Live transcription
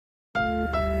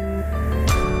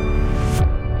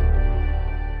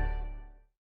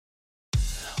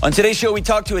On today's show, we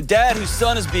talk to a dad whose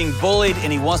son is being bullied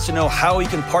and he wants to know how he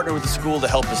can partner with the school to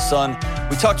help his son.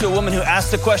 We talk to a woman who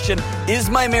asked the question, is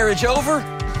my marriage over?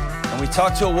 And we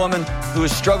talk to a woman who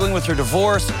is struggling with her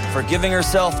divorce, forgiving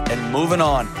herself, and moving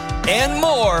on. And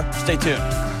more. Stay tuned.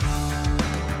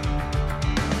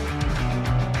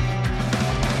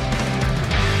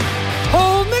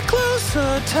 Hold me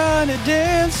closer, tiny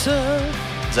dancer.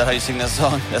 Is that how you sing that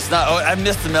song? That's not, I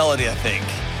missed the melody, I think.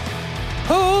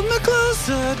 Hold me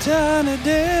closer, tiny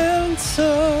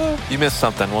dancer. You missed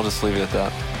something. We'll just leave it at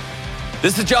that.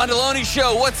 This is the John Deloney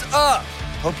Show. What's up?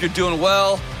 Hope you're doing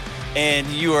well and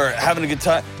you are having a good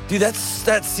time. Dude, that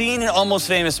scene in Almost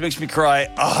Famous makes me cry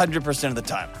 100% of the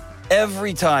time.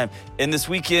 Every time. And this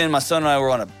weekend, my son and I were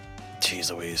on a,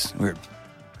 geez Louise, we were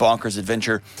bonkers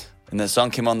adventure. And the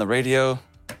song came on the radio.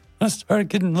 I started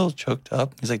getting a little choked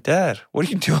up. He's like, Dad, what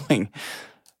are you doing?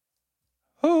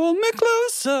 Hold me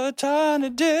closer,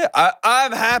 tiny dear.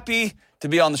 I'm happy to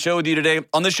be on the show with you today.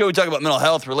 On this show, we talk about mental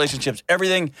health, relationships,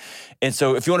 everything. And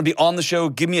so if you want to be on the show,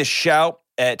 give me a shout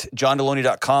at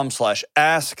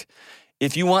johndeloney.com/ask.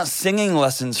 If you want singing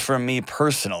lessons from me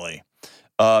personally,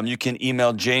 you can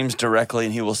email James directly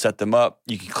and he will set them up.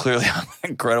 You can clearly, I'm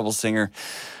an incredible singer.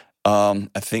 I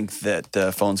think that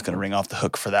the phone's going to ring off the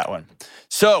hook for that one.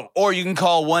 So, or you can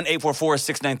call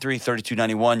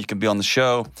 1-844-693-3291. You can be on the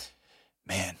show.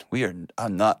 Man,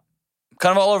 I'm kind of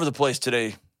all over the place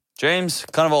today. James,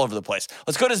 kind of all over the place.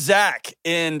 Let's go to Zach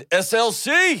in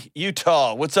SLC,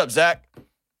 Utah. What's up, Zach?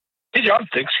 Hey, John.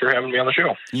 Thanks for having me on the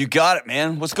show. You got it,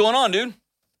 man. What's going on, dude?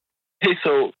 Hey,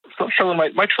 so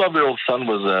my 12-year-old son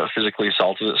was physically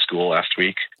assaulted at school last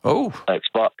week. Oh. It's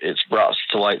brought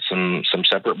to light some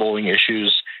separate bullying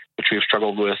issues, which we've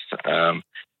struggled with.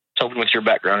 Hoping with your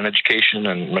background in education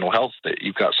and mental health that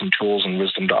you've got some tools and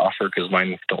wisdom to offer because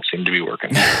mine don't seem to be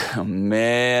working. Oh,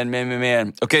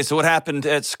 man. Okay, so what happened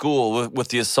at school with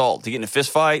the assault? Did you get in a fist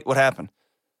fight? What happened?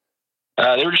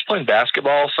 They were just playing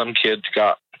basketball. Some kid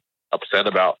got upset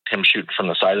about him shooting from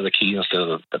the side of the key instead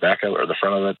of the back of it or the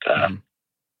front of it.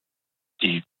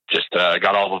 He just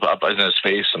got all of up in his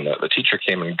face, and the teacher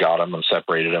came and got him and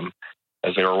separated him.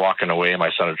 As they were walking away, my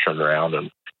son had turned around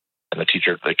and the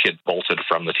kid bolted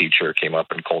from the teacher, came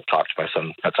up and cold talked to my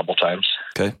son a couple times.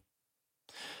 Okay.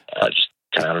 Just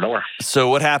kind of out of nowhere. So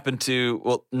what happened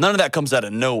none of that comes out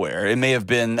of nowhere. It may have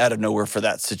been out of nowhere for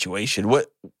that situation.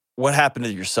 What happened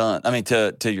to your son? I mean,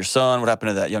 to your son, what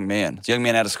happened to that young man? Is the young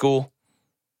man out of school?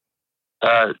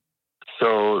 So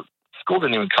school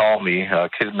didn't even call me. A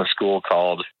kid in the school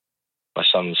called my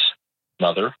son's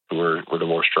mother, who we're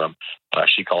divorced from.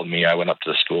 She called me. I went up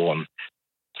to the school and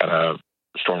kind of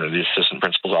stormed into the assistant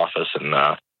principal's office and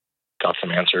got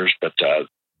some answers, but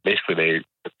basically they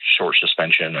short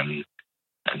suspension and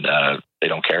they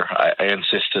don't care. I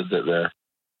insisted that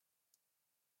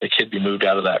the kid be moved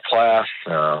out of that class.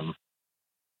 I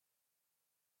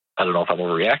don't know if I'm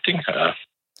overreacting.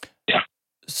 Yeah,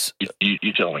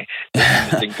 you tell me. I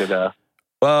think that.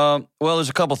 Well, there's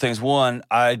a couple things. One,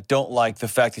 I don't like the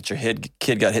fact that your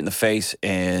kid got hit in the face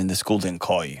and the school didn't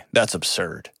call you. That's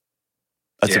absurd.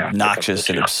 That's obnoxious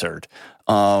and absurd.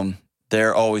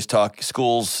 They're always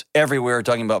schools everywhere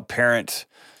talking about parent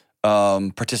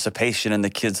participation in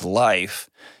the kid's life.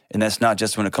 And that's not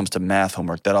just when it comes to math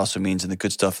homework. That also means in the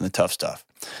good stuff and the tough stuff.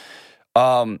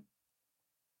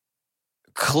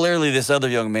 Clearly, this other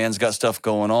young man's got stuff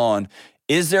going on.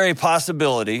 Is there a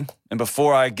possibility, and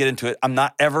before I get into it, I'm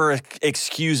not ever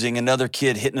excusing another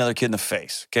kid hitting another kid in the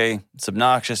face, okay? It's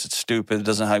obnoxious, it's stupid, it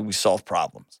doesn't how we solve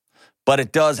problems. But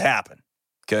it does happen.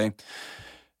 Okay.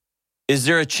 Is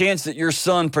there a chance that your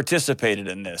son participated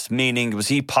in this? Meaning, was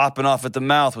he popping off at the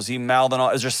mouth? Was he mouthing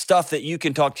off? Is there stuff that you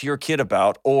can talk to your kid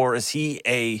about? Or is he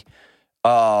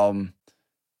are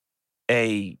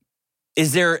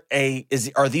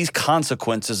these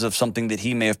consequences of something that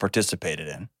he may have participated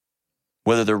in?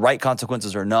 Whether they're right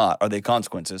consequences or not, are they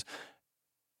consequences?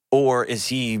 Or is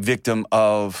he victim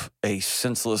of a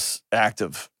senseless act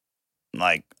of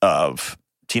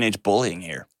teenage bullying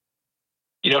here?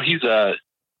 He's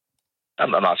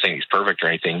I'm not saying he's perfect or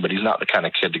anything, but he's not the kind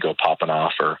of kid to go popping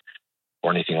off or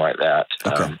anything like that.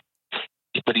 Okay.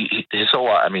 But his whole,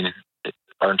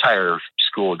 our entire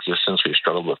school existence, we've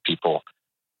struggled with people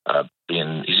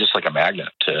he's just like a magnet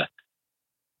to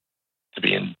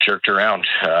being jerked around.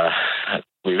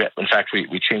 In fact,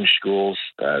 we changed schools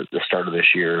the start of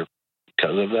this year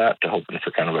because of that, to hoping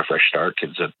for kind of a fresh start.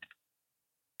 Kids had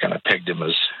kind of pegged him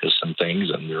as some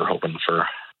things, and we were hoping for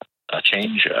a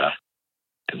change.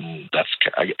 And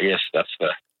I guess that's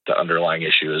the underlying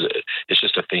issue. It's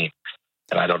just a theme,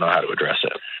 and I don't know how to address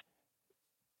it.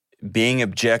 Being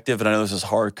objective, and I know this is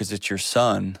hard because it's your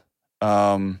son,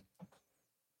 And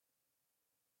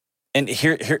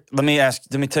here, let me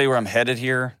tell you where I'm headed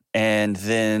here, and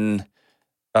then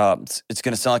it's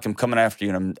going to sound like I'm coming after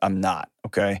you, and I'm not,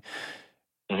 okay?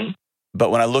 Mm-hmm.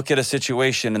 But when I look at a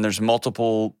situation and there's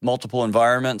multiple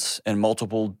environments and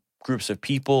multiple groups of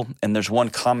people, and there's one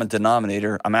common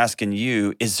denominator, I'm asking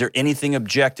you, is there anything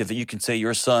objective that you can say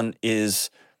your son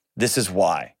this is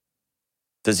why?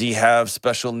 Does he have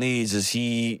special needs? Does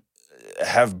he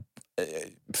have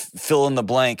fill in the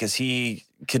blank? Is he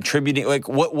contributing? Like,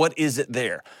 what is it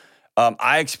there?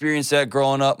 I experienced that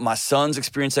growing up. My sons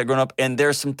experienced that growing up. And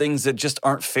there's some things that just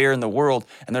aren't fair in the world.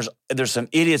 And there's some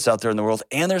idiots out there in the world.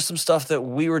 And there's some stuff that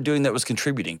we were doing that was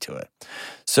contributing to it.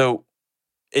 So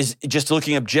is just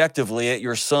looking objectively at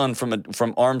your son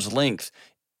from arm's length,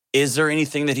 is there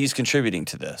anything that he's contributing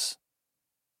to this?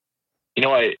 You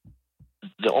know,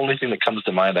 the only thing that comes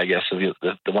to mind, I guess, is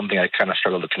the one thing I kind of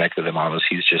struggle to connect with him on is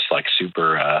he's just like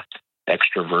super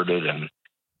extroverted and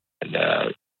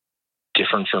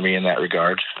different for me in that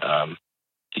regard.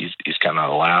 He's kind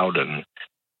of loud and,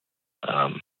 I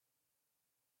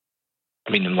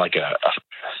mean, in like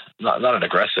not an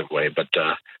aggressive way, but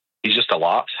he's just a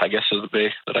lot, I guess, is the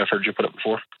way that I've heard you put it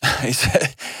before. He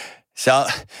said, "So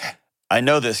I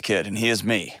know this kid, and he is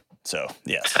me." So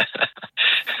yes.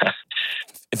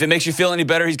 If it makes you feel any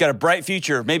better, he's got a bright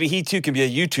future. Maybe he too can be a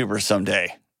YouTuber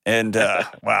someday. And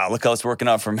wow, look how it's working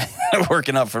out for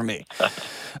me.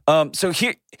 So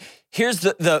here's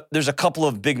there's a couple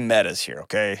of big metas here,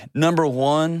 okay? Number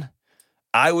one,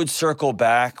 I would circle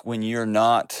back when you're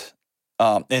not,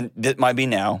 and that might be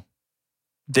now,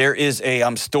 there is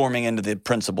I'm storming into the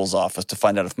principal's office to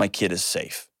find out if my kid is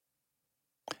safe.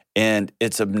 And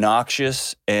it's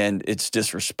obnoxious and it's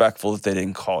disrespectful that they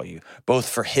didn't call you, both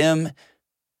for him,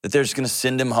 that they're just going to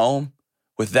send him home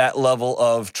with that level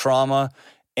of trauma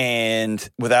and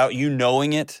without you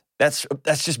knowing it. That's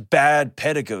just bad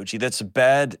pedagogy. That's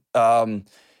bad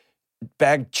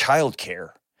child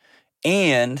care.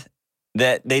 And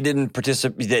that they didn't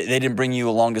participate, they didn't bring you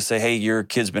along to say, hey, your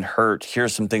kid's been hurt.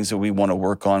 Here's some things that we want to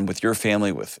work on with your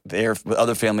family, with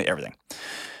other family, everything.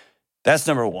 That's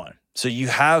number one. So you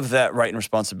have that right and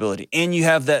responsibility. And you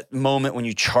have that moment when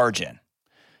you charge in.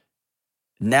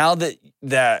 Now that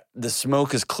the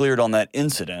smoke is cleared on that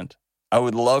incident, I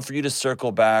would love for you to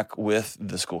circle back with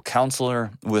the school counselor,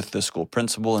 with the school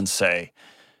principal, and say,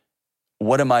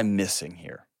 what am I missing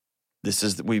here?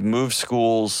 We've moved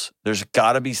schools. There's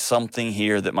got to be something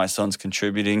here that my son's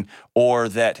contributing or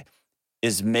that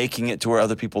is making it to where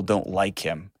other people don't like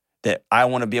him, that I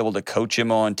want to be able to coach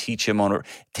him on, teach him on, or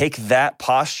take that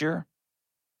posture,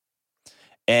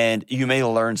 and you may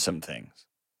learn some things.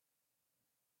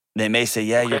 They may say,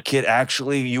 yeah, your kid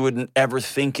actually, you wouldn't ever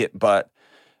think it, but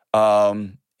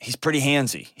he's pretty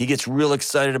handsy. He gets real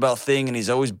excited about things, and he's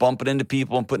always bumping into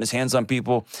people and putting his hands on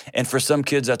people. And for some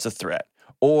kids, that's a threat.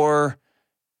 Or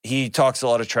he talks a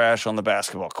lot of trash on the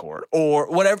basketball court, or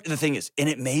whatever the thing is. And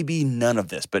it may be none of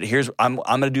this, but I'm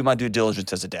going to do my due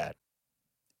diligence as a dad.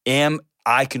 Am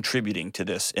I contributing to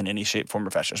this in any shape, form,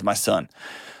 or fashion? As my son.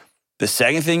 The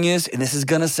second thing is, and this is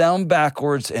going to sound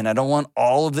backwards, and I don't want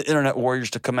all of the internet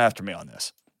warriors to come after me on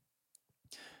this,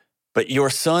 but your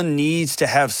son needs to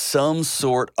have some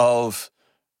sort of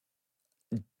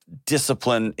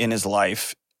discipline in his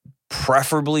life,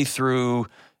 preferably through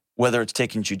whether it's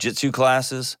taking jiu-jitsu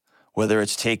classes, whether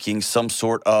it's taking some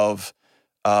sort of,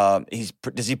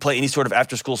 does he play any sort of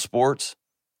after-school sports?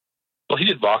 Well, he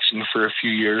did boxing for a few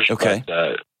years. Okay.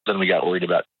 But then we got worried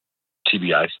about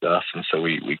TBI stuff, and so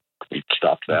we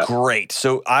stopped that. Great.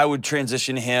 So I would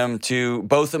transition him to,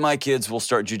 both of my kids will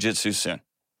start jiu-jitsu soon.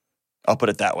 I'll put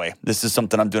it that way. This is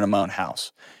something I'm doing in my own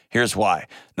house. Here's why.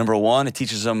 Number one, it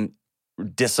teaches them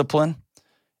discipline,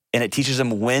 and it teaches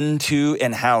them when to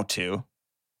and how to.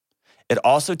 It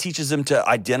also teaches them to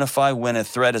identify when a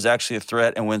threat is actually a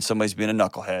threat and when somebody's being a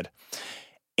knucklehead.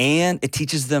 And it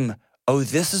teaches them, oh,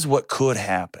 this is what could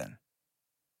happen.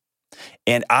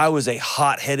 And I was a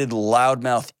hot-headed,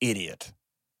 loudmouth idiot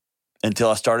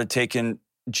until I started taking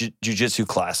jiu-jitsu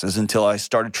classes, until I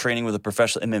started training with a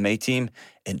professional MMA team.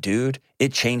 And dude,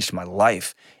 it changed my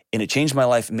life. And it changed my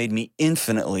life and made me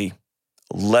infinitely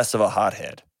less of a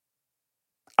hothead.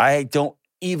 I don't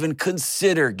even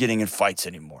consider getting in fights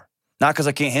anymore. Not because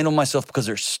I can't handle myself, because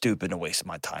they're stupid and a waste of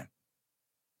my time.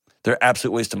 They're an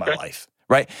absolute waste of my life,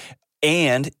 right?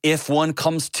 And if one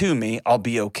comes to me, I'll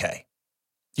be okay.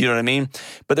 You know what I mean?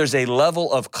 But there's a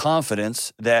level of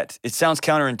confidence that it sounds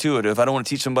counterintuitive. I don't want to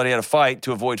teach somebody how to fight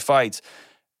to avoid fights.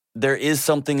 There is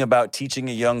something about teaching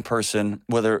a young person,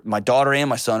 whether my daughter and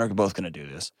my son are both going to do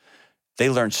this, They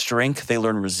learn strength, they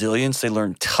learn resilience, they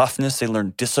learn toughness, they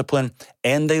learn discipline,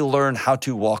 and they learn how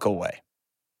to walk away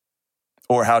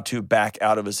or how to back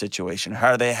out of a situation.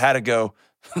 How to go,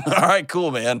 all right,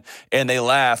 cool, man. And they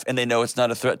laugh and they know it's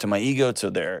not a threat to my ego, to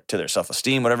their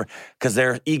self-esteem, whatever, because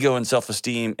their ego and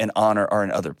self-esteem and honor are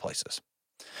in other places.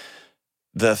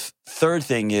 The third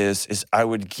thing is I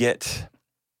would get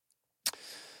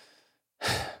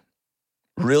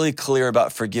really clear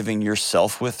about forgiving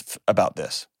yourself about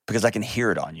this, because I can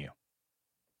hear it on you.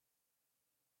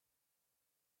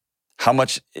 How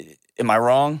much am I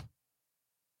wrong?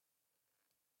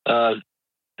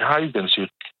 He's been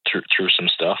through some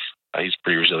stuff. He's a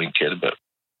pretty resilient kid, but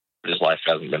his life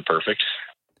hasn't been perfect.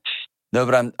 No,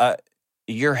 but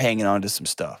you're hanging on to some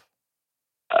stuff.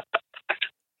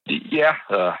 Yeah.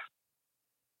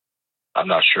 I'm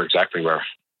not sure exactly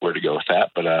where to go with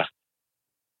that, but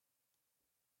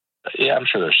yeah, I'm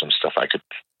sure there's some stuff I could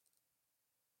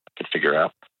figure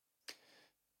out.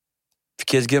 If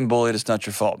kids getting bullied, it's not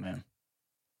your fault, man.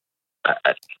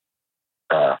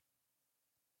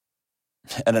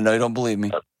 And I know you don't believe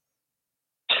me.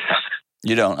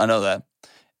 You don't. I know that.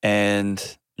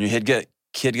 And your kid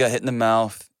got hit in the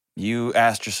mouth. You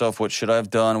asked yourself, what should I have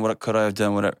done? What could I have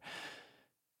done? Whatever.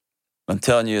 I'm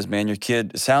telling you is, man,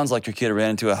 it sounds like your kid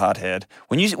ran into a hothead.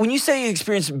 When you say you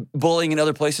experienced bullying in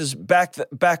other places, back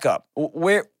up.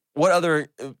 What other,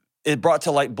 it brought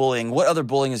to light bullying, what other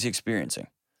bullying is he experiencing?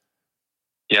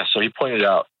 Yeah, so he pointed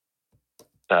out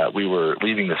that we were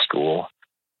leaving the school,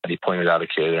 and he pointed out a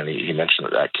kid, and he mentioned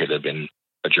that kid had been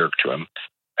a jerk to him,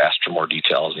 asked for more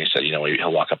details, and he said,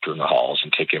 he'll walk up to him in the halls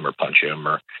and kick him or punch him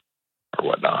or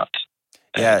whatnot.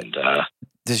 Yeah. And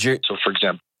So for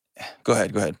example, go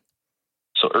ahead.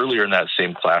 So earlier in that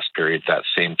same class period, that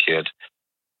same kid,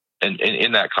 and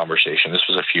in that conversation, this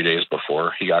was a few days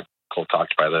before he got cold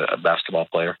talked by a basketball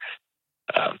player.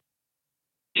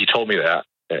 He told me that,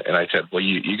 and I said, well,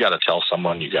 you got to tell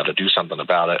someone, you got to do something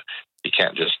about it. You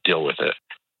can't just deal with it.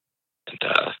 And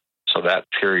so that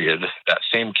period, that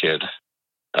same kid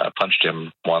punched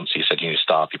him once. He said, you need to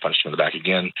stop. He punched him in the back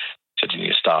again. He said, you need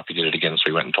to stop. He did it again. So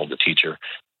he went and told the teacher.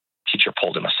 Teacher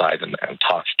pulled him aside and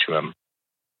talked to him.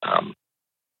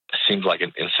 It seems like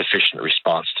an insufficient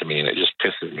response to me, and it just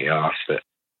pisses me off that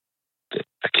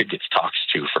a kid gets talked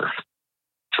to for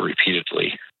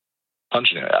repeatedly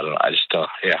punching it. I don't know. I just,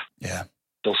 yeah,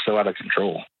 still so out of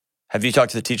control. Have you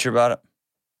talked to the teacher about it?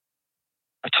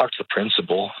 I talked to the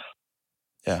principal.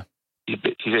 Yeah. He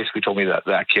basically told me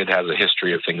that kid has a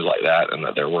history of things like that, and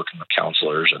that they're working with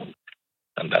counselors,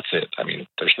 and that's it. I mean,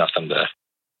 there's nothing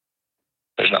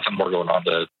more going on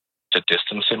to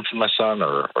distance him from my son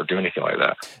or do anything like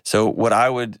that. So what I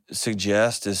would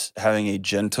suggest is having a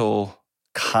gentle,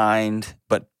 kind,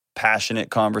 but passionate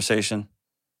conversation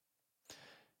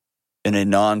in a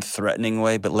non-threatening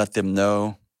way, but let them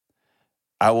know,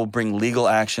 I will bring legal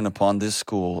action upon this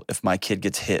school if my kid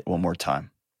gets hit one more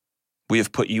time. We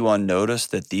have put you on notice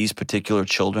that these particular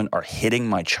children are hitting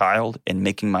my child and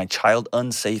making my child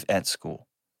unsafe at school.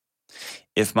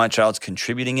 If my child's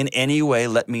contributing in any way,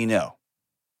 let me know.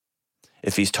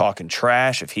 If he's talking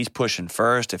trash, if he's pushing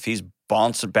first, if he's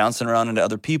bouncing around into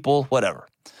other people, whatever,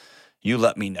 you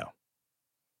let me know.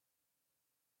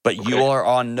 But okay. You are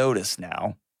on notice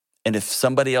now. And if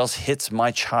somebody else hits my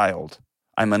child,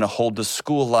 I'm going to hold the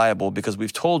school liable because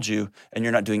we've told you and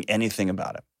you're not doing anything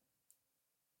about it.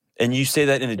 And you say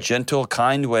that in a gentle,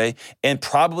 kind way. And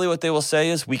probably what they will say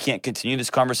is, we can't continue this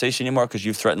conversation anymore because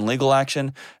you've threatened legal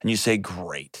action. And you say,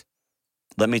 great.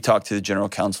 Let me talk to the general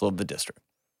counsel of the district.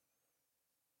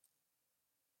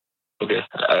 Okay.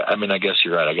 I mean, I guess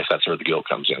you're right. I guess that's where the guilt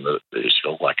comes in. It just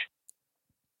feels like,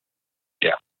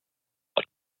 yeah.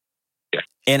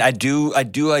 And I do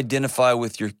identify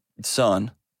with your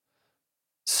son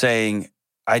saying,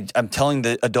 I'm telling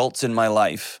the adults in my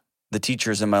life, the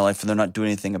teachers in my life, and they're not doing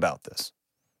anything about this.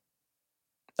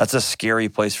 That's a scary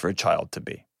place for a child to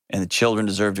be. And the children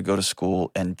deserve to go to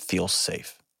school and feel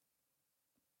safe.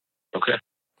 Okay.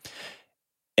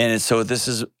 And so this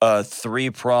is a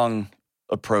 3-prong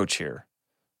approach here.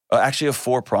 Actually, a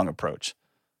 4-prong approach.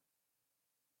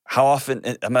 How often,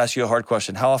 I'm going to ask you a hard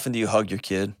question. How often do you hug your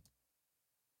kid?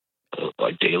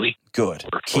 Like daily? Good.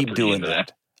 Keep doing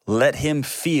that. Let him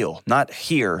feel, not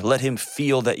hear, let him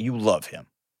feel that you love him.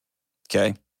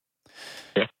 Okay?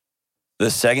 Yeah.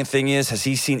 The second thing is, has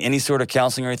he seen any sort of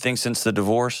counseling or anything since the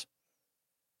divorce?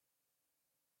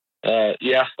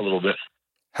 Yeah, a little bit.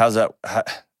 How's that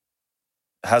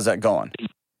going?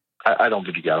 I don't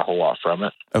think he got a whole lot from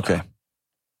it. Okay.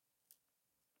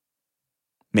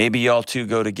 Maybe y'all two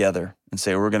go together and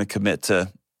say, we're going to commit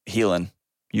to healing.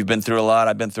 You've been through a lot.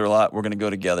 I've been through a lot. We're going to go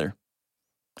together.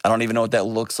 I don't even know what that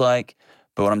looks like,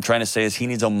 but what I'm trying to say is he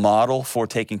needs a model for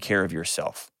taking care of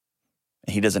yourself.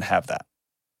 And he doesn't have that.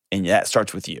 And that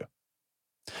starts with you.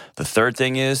 The third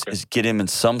thing is get him in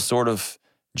some sort of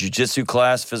jiu-jitsu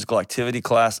class, physical activity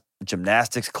class,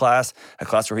 gymnastics class, a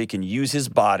class where he can use his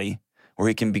body, where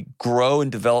he can grow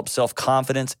and develop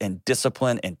self-confidence and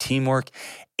discipline and teamwork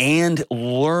and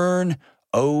learn,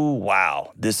 oh,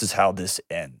 wow, this is how this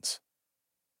ends.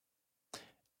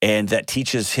 And that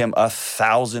teaches him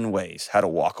 1,000 ways, how to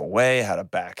walk away, how to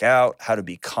back out, how to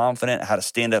be confident, how to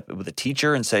stand up with a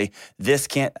teacher and say, this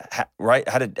can't, right?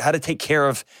 How to take care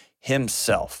of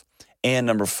himself. And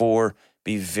number 4,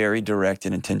 be very direct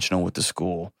and intentional with the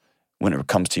school when it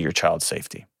comes to your child's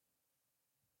safety.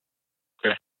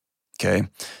 Okay.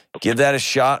 Give that a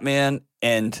shot, man.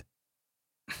 And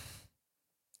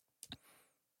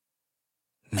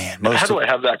man, how do I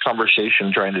have that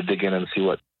conversation trying to dig in and see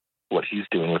what he's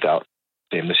doing without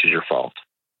saying this is your fault?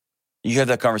 You have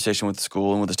that conversation with the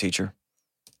school and with the teacher.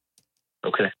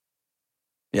 Okay.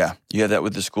 Yeah, you have that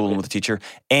with the school and with the teacher.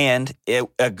 And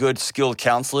a good skilled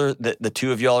counselor that the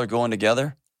two of y'all are going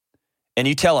together. And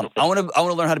you tell him, I want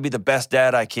to learn how to be the best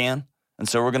dad I can. And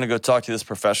so we're going to go talk to this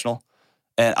professional.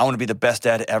 And I want to be the best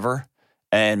dad ever.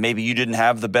 And maybe you didn't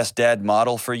have the best dad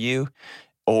model for you,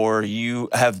 or you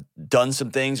have done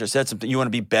some things or said something. You want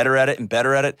to be better at it and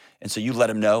better at it. And so you let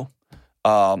him know,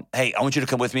 hey, I want you to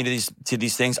come with me to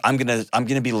these things. I'm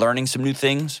gonna be learning some new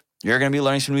things. You're going to be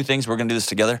learning some new things. We're going to do this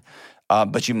together.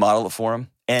 But you model it for him.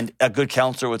 And a good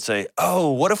counselor would say,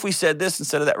 oh, what if we said this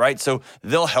instead of that, right? So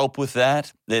they'll help with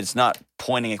that. It's not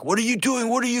pointing like, what are you doing?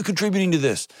 What are you contributing to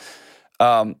this?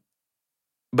 But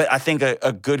I think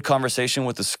a good conversation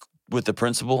with the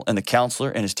principal and the counselor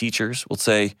and his teachers will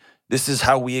say, this is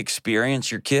how we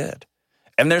experience your kid.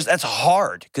 And that's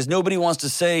hard because nobody wants to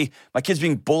say, my kid's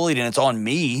being bullied and it's on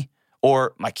me,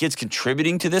 or my kid's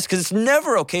contributing to this, because it's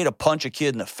never okay to punch a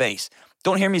kid in the face.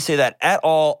 Don't hear me say that at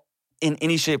all in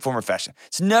any shape, form, or fashion.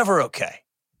 It's never okay.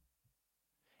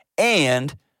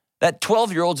 And that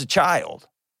 12-year-old's a child.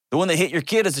 The one that hit your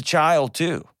kid is a child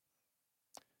too.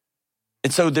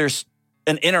 And so there's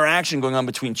an interaction going on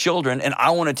between children, and I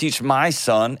want to teach my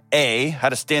son, A, how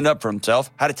to stand up for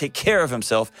himself, how to take care of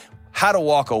himself, how to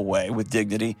walk away with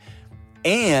dignity,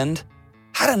 and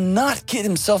how to not get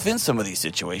himself in some of these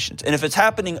situations. And if it's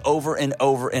happening over and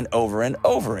over and over and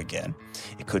over again,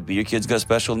 it could be your kid's got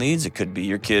special needs. It could be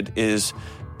your kid is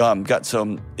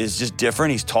just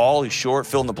different. He's tall, he's short,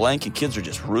 fill in the blank, and kids are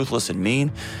just ruthless and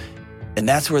mean. And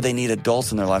that's where they need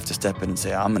adults in their life to step in and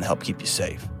say, I'm going to help keep you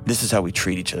safe. This is how we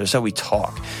treat each other. This is how we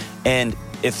talk. And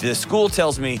if the school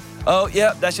tells me, oh,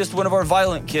 yeah, that's just one of our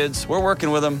violent kids, we're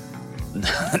working with them.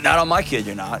 Not on my kid,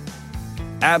 you're not.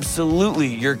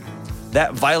 Absolutely,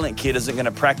 that violent kid isn't going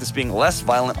to practice being less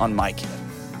violent on my kid.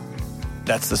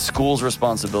 That's the school's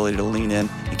responsibility to lean in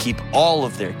and keep all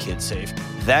of their kids safe,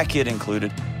 that kid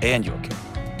included, and your kid.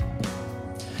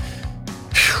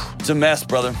 Whew. It's a mess,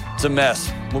 brother. It's a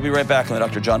mess. We'll be right back on the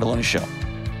Dr. John Deloney Show.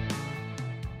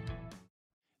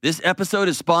 This episode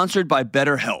is sponsored by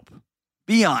BetterHelp.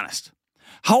 Be honest.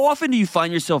 How often do you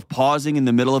find yourself pausing in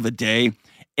the middle of a day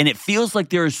and it feels like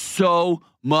there is so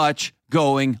much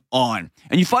going on?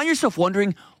 And you find yourself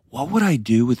wondering, what would I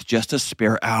do with just a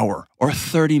spare hour or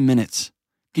 30 minutes?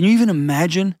 Can you even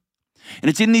imagine? And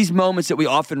it's in these moments that we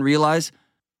often realize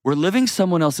we're living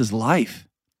someone else's life.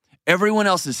 Everyone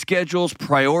else's schedules,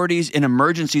 priorities, and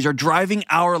emergencies are driving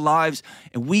our lives,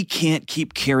 and we can't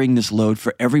keep carrying this load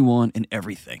for everyone and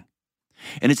everything.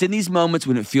 And it's in these moments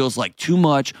when it feels like too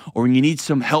much or when you need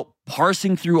some help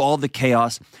parsing through all the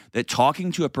chaos that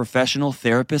talking to a professional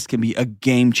therapist can be a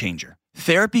game changer.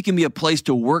 Therapy can be a place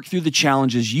to work through the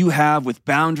challenges you have with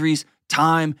boundaries,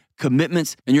 time,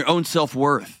 commitments, and your own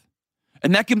self-worth.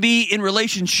 And that can be in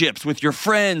relationships with your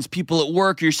friends, people at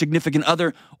work, your significant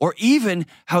other, or even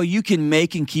how you can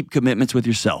make and keep commitments with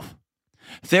yourself.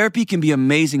 Therapy can be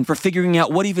amazing for figuring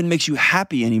out what even makes you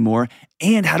happy anymore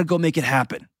and how to go make it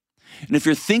happen. And if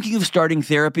you're thinking of starting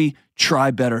therapy, try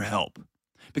BetterHelp.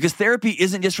 Because therapy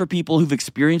isn't just for people who've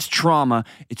experienced trauma,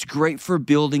 it's great for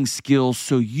building skills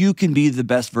so you can be the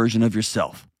best version of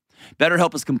yourself.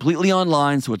 BetterHelp is completely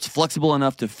online, so it's flexible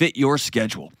enough to fit your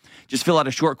schedule. Just fill out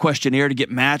a short questionnaire to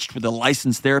get matched with a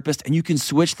licensed therapist, and you can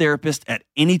switch therapists at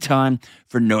any time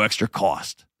for no extra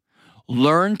cost.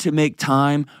 Learn to make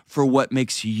time for what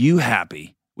makes you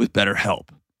happy with BetterHelp.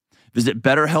 Visit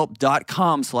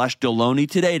BetterHelp.com/Deloney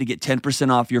today to get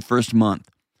 10% off your first month.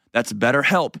 That's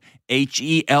BetterHelp,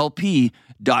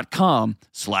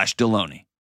 HELP.com/Deloney.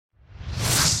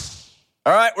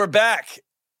 All right, we're back.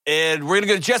 And we're going to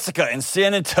go to Jessica in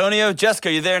San Antonio. Jessica,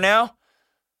 you there now?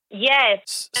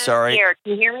 Yes. Sorry. Here,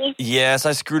 can you hear me? Yes,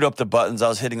 I screwed up the buttons. I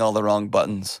was hitting all the wrong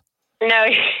buttons. No,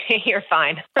 you're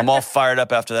fine. I'm all fired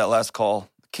up after that last call.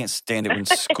 Can't stand it when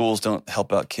schools don't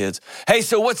help out kids. Hey,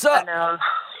 so what's up? I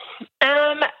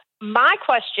know. My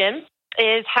question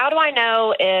is, how do I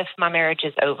know if my marriage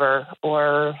is over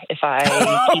or if I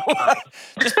keep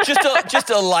trying? just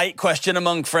a light question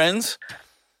among friends.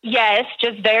 Yes,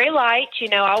 just very light.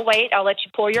 I'll wait. I'll let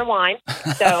you pour your wine.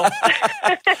 So,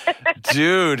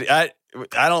 dude, I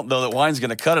don't know that wine's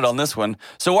going to cut it on this one.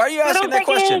 So why are you asking that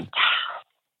question?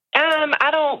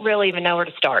 I don't really even know where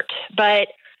to start, but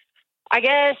I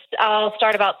guess I'll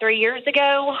start about 3 years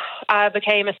ago. I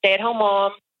became a stay-at-home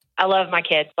mom. I love my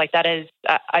kids. Like that is,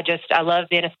 I love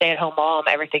being a stay-at-home mom.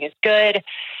 Everything is good.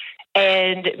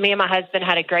 And me and my husband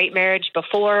had a great marriage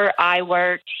before. I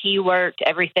worked, he worked,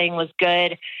 everything was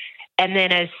good. And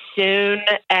then as soon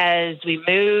as we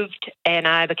moved and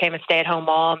I became a stay-at-home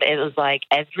mom, it was like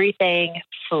everything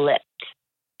flipped.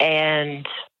 And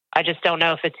I just don't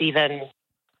know if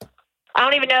I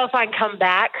don't even know if I can come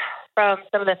back from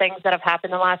some of the things that have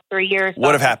happened the last 3 years.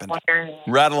 What have happened?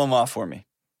 Rattle them off for me.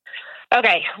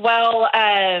 Okay. Well,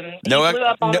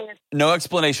 no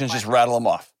explanations, just rattle them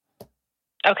off.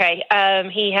 Okay.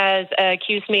 He has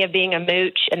accused me of being a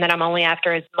mooch and that I'm only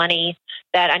after his money,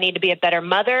 that I need to be a better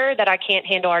mother, that I can't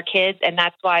handle our kids. And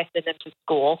that's why I send them to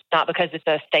school, not because it's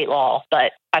a state law,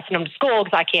 but I send them to school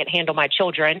because I can't handle my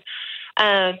children.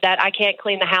 That I can't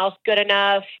clean the house good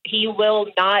enough. He will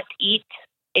not eat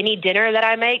any dinner that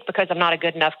I make because I'm not a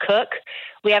good enough cook.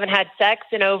 We haven't had sex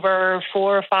in over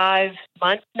 4 or 5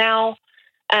 months now.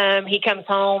 He comes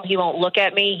home. He won't look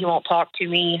at me. He won't talk to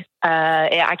me.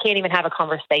 I can't even have a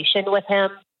conversation with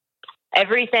him.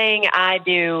 Everything I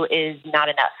do is not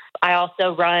enough. I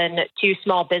also run 2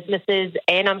 small businesses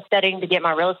and I'm studying to get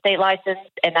my real estate license,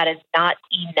 and that is not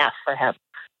enough for him.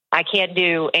 I can't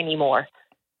do any more.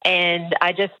 And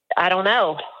I don't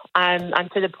know. I'm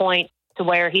to the point to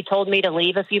where he told me to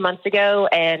leave a few months ago,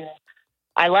 and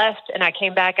I left and I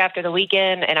came back after the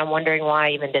weekend, and I'm wondering why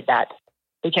I even did that.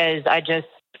 Because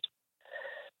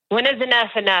when is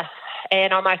enough?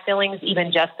 And are my feelings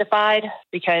even justified?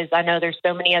 Because I know there's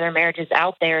so many other marriages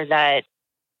out there that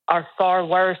are far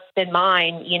worse than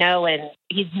mine, and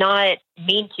he's not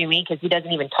mean to me because he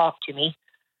doesn't even talk to me.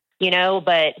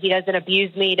 But he doesn't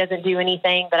abuse me, doesn't do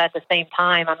anything. But at the same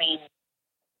time,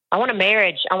 I want a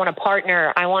marriage. I want a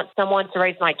partner. I want someone to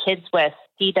raise my kids with.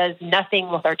 He does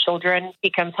nothing with our children. He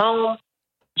comes home,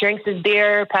 drinks his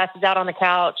beer, passes out on the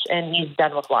couch, and he's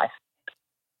done with life.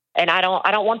 And I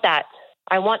don't want that.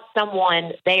 I want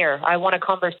someone there. I want a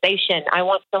conversation. I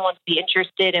want someone to be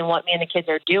interested in what me and the kids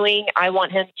are doing. I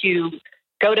want him to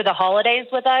go to the holidays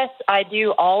with us. I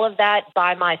do all of that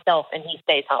by myself, and he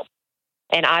stays home.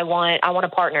 And I want a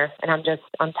partner, and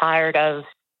I'm tired of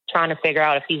trying to figure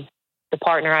out if he's the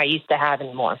partner I used to have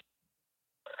anymore.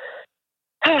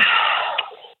 I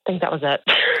think that was it.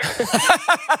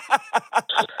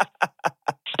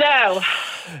 So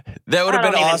that would have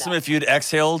been awesome if you'd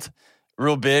exhaled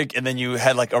real big and then you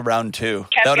had like a round 2.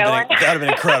 That would have been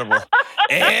incredible.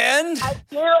 And I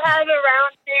do have a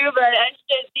round 2, but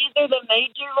these are the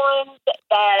major ones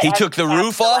that he took the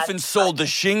roof off and sold the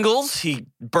shingles. He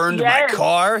burned my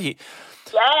car. Yes.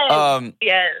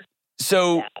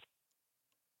 So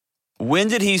when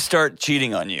did he start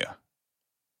cheating on you?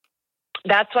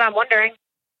 That's what I'm wondering.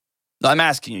 I'm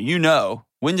asking you,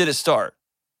 when did it start?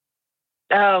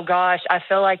 Oh gosh, I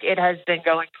feel like it has been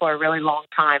going for a really long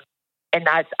time. And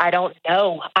I don't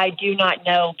know. I do not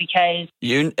know because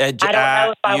I don't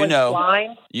know if I was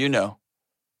blind.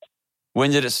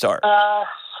 When did it start?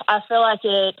 I feel like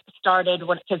it started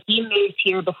because he moved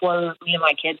here before me and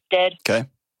my kids did. Okay.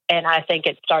 And I think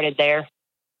it started there.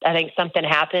 I think something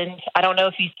happened. I don't know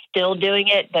if he's still doing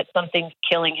it, but something's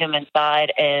killing him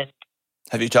inside. And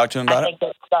have you talked to him about it? I think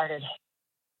it started.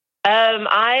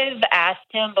 I've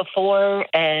asked him before,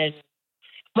 and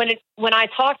when I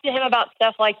talk to him about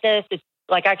stuff like this, it's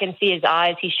like I can see his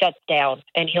eyes. He shuts down,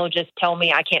 and he'll just tell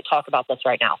me, I can't talk about this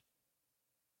right now,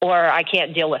 or I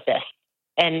can't deal with this.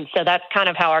 And so that's kind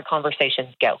of how our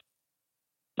conversations go.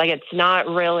 Like, it's not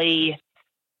really,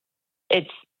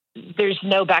 there's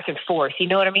no back and forth. You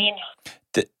know what I mean?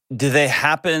 Do they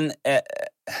happen?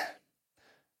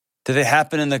 Do they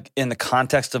happen in the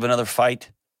context of another fight?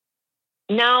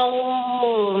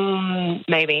 No,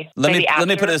 maybe. Let me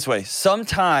put it this way.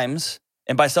 Sometimes,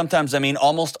 and by sometimes I mean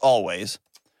almost always,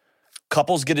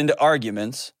 couples get into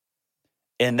arguments,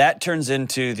 and that turns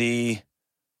into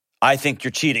I think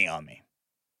you're cheating on me.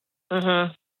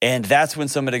 Mm-hmm. And that's when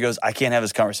somebody goes, I can't have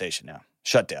this conversation now.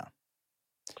 Shut down.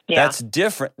 Yeah. That's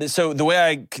different. So the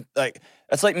way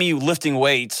that's like me lifting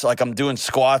weights, like I'm doing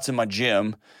squats in my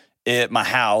gym at my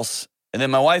house. And then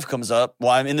my wife comes up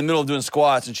while I'm in the middle of doing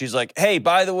squats, and she's like, hey,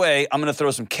 by the way, I'm going to throw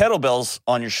some kettlebells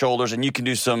on your shoulders, and you can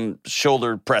do some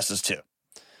shoulder presses too.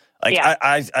 Like, Yeah.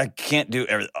 I can't do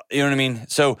everything. You know what I mean?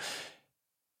 So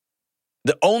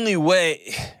the only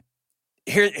way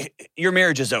here, your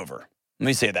marriage is over. Let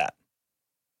me say that.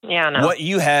 Yeah, I know. What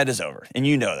you had is over, and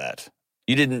you know that.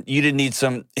 You didn't need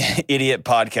some idiot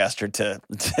podcaster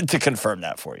to confirm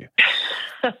that for you.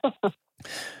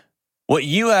 What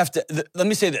you have to, let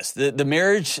me say this, the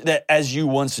marriage that as you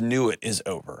once knew it is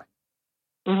over.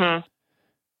 Mm-hmm.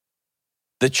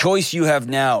 The choice you have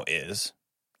now is,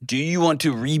 do you want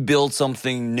to rebuild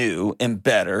something new and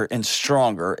better and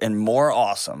stronger and more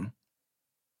awesome?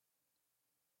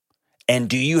 And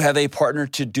do you have a partner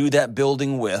to do that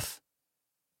building with?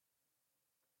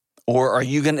 Or are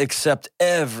you going to accept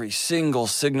every single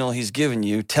signal he's given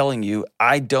you, telling you,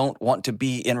 I don't want to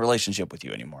be in relationship with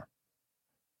you anymore?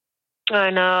 I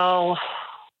know.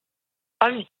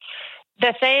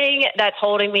 The thing that's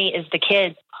holding me is the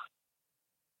kids.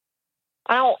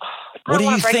 What do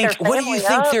you think? What do you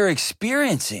think they're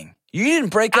experiencing? You didn't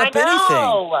break up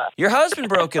anything. Your husband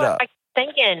broke it up.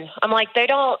 I'm like, they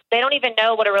don't even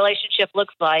know what a relationship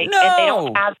looks like. No. And they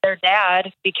don't have their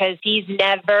dad because he's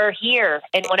never here.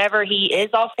 And whenever he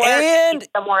is off work, he's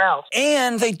somewhere else.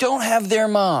 And they don't have their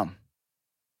mom.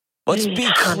 Let's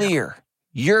be clear.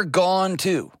 You're gone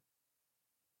too.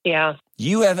 Yeah.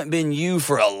 You haven't been you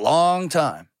for a long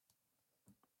time.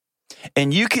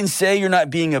 And you can say you're not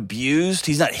being abused.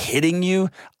 He's not hitting you.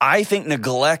 I think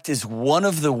neglect is one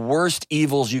of the worst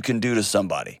evils you can do to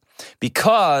somebody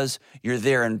because you're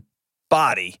there in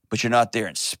body, but you're not there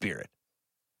in spirit.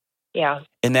 Yeah.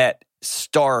 And that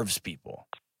starves people.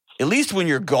 At least when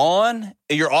you're gone,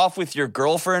 you're off with your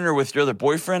girlfriend or with your other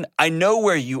boyfriend, I know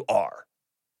where you are.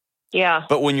 Yeah.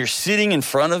 But when you're sitting in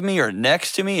front of me or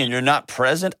next to me and you're not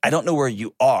present, I don't know where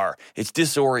you are. It's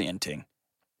disorienting.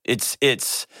 I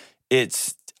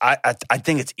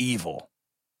think it's evil.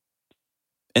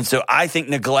 And so I think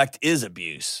neglect is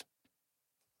abuse.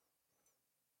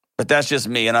 But that's just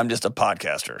me, and I'm just a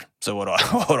podcaster. So what do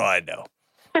I know?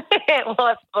 Well,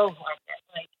 it's both like that.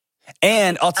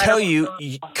 And I'll tell you,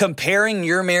 comparing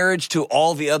your marriage to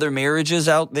all the other marriages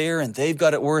out there and they've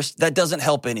got it worse, that doesn't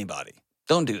help anybody.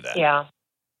 Don't do that. Yeah.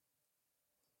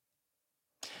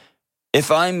 If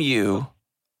I'm you,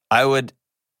 I would.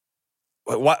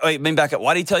 Let me back up.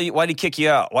 Why did he kick you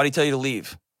out? Why did he tell you to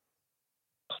leave?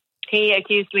 He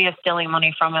accused me of stealing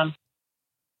money from him.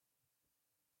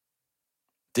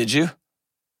 Did you?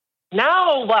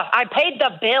 No, I paid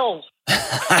the bills.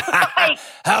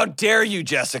 How dare you,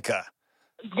 Jessica?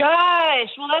 Gosh,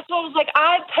 well, that's what I was like.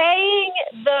 I'm paying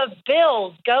the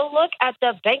bills. Go look at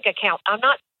the bank account. I'm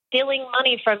not stealing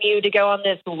money from you to go on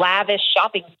this lavish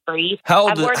shopping spree. How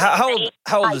old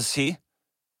is he?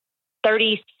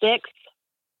 36.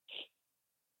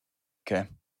 Okay.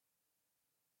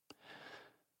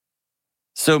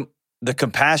 So the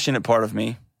compassionate part of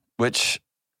me, which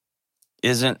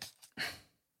isn't,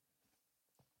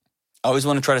 I always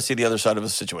want to try to see the other side of a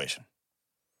situation.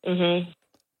 Mm-hmm.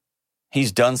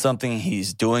 He's done something.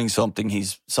 He's doing something.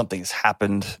 Something's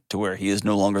happened to where he is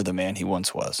no longer the man he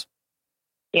once was.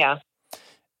 Yeah.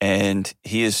 And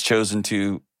he has chosen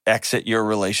to exit your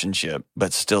relationship,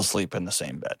 but still sleep in the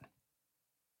same bed.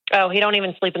 Oh, he don't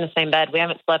even sleep in the same bed. We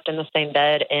haven't slept in the same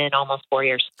bed in almost 4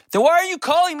 years. Then why are you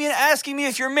calling me and asking me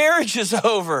if your marriage is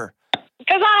over?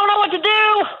 Because I don't know what to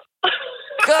do.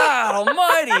 God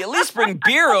almighty. At least bring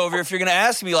beer over if you're going to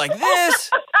ask me like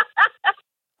this.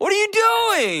 What are you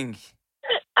doing?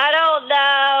 I don't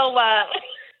know.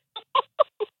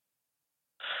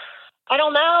 I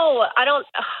don't know.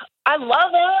 I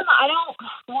love him. I don't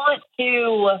want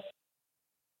to.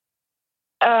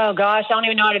 Oh gosh, I don't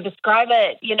even know how to describe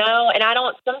it, and I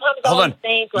don't sometimes Hold on.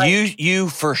 think like you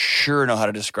for sure know how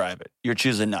to describe it. You're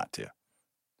choosing not to.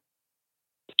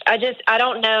 I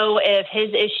don't know if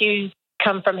his issues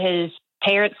come from his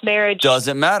parents' marriage.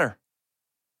 Doesn't matter.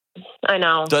 I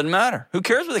know. Doesn't matter. Who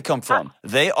cares where they come from?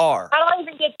 They are. How do I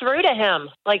even get through to him?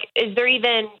 Like, is there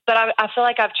even, but I feel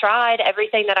like I've tried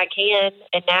everything that I can,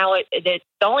 and now the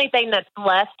only thing that's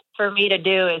left for me to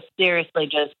do is seriously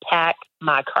just pack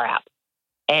my crap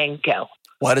and go.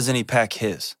 Why doesn't he pack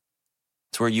his?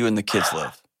 It's where you and the kids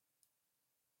live.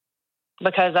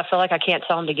 Because I feel like I can't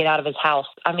tell him to get out of his house.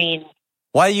 I mean,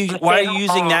 why are you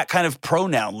using that kind of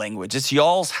pronoun language? It's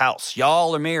y'all's house.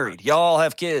 Y'all are married. Y'all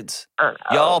have kids.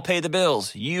 Y'all pay the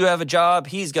bills. You have a job.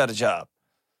 He's got a job.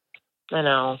 I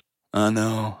know. I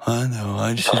know.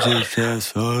 I should just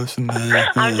have awesome.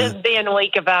 I'm just being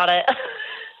weak about it.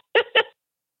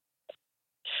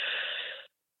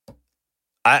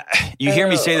 You hear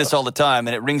me say this all the time,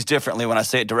 and it rings differently when I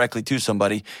say it directly to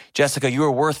somebody. Jessica, you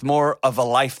are worth more of a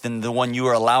life than the one you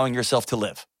are allowing yourself to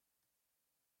live.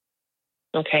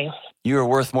 Okay. You are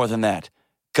worth more than that.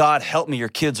 God help me, your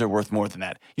kids are worth more than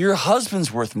that. Your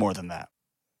husband's worth more than that.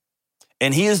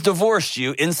 And he has divorced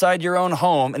you inside your own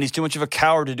home, and he's too much of a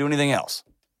coward to do anything else.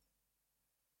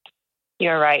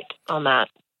 You're right on that.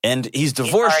 And he's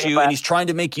divorced you, and he's trying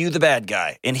to make you the bad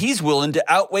guy. And he's willing to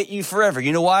outweigh you forever.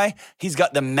 You know why? He's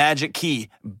got the magic key,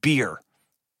 beer.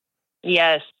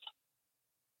 Yes.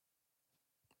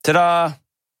 Ta-da.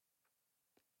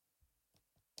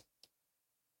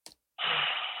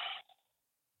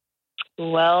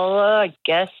 Well, I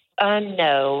guess I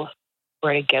know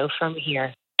where to go from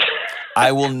here.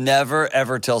 I will never,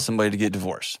 ever tell somebody to get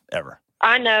divorced, ever.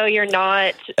 I know you're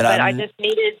not, but I just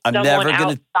needed someone outside. I'm never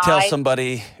going to tell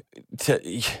somebody to...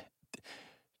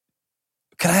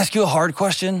 Can I ask you a hard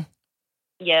question?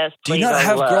 Yes, please. Do you not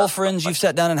have girlfriends you've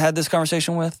sat down and had this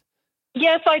conversation with?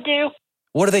 Yes, I do.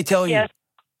 What do they tell you? Yes.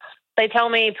 They tell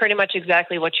me pretty much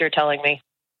exactly what you're telling me.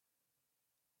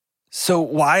 So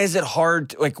why is it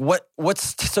hard? Like,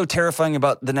 what's so terrifying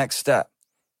about the next step?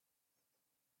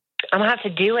 I'm going to have to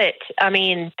do it. I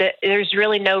mean, there's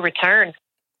really no return.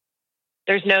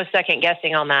 There's no second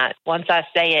guessing on that. Once I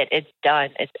say it, it's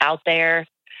done. It's out there.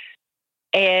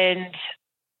 And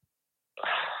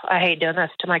I hate doing this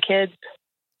to my kids.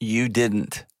 You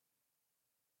didn't.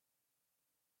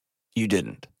 You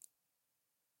didn't.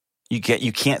 You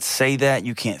can't say that.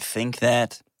 You can't think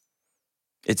that.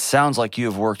 It sounds like you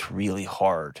have worked really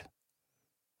hard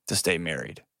to stay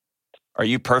married. Are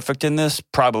you perfect in this?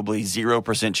 Probably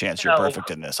 0% chance you're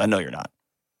perfect in this. I know you're not.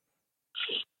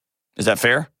 Is that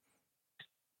fair?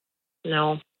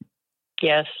 No.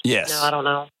 Yes. Yes. No, I don't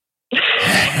know.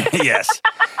 Yes.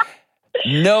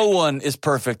 No one is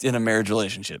perfect in a marriage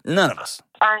relationship. None of us.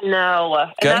 I know.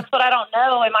 Okay? And that's what I don't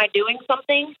know. Am I doing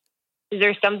something? Is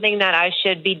there something that I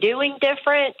should be doing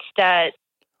different that...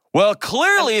 Well,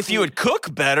 clearly, if you would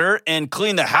cook better and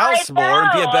clean the house more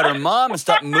and be a better mom and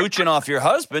stop mooching off your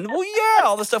husband, well, yeah,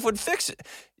 all this stuff would fix it.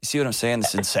 You see what I'm saying?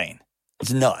 It's insane.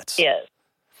 It's nuts. Yes.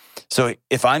 So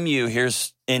if I'm you,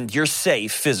 and you're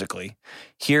safe physically,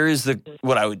 here is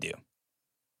what I would do.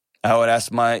 I would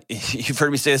ask you've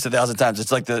heard me say this 1,000 times.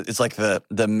 It's like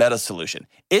the meta solution.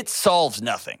 It solves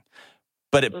nothing,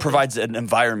 but it provides an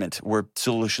environment where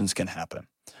solutions can happen.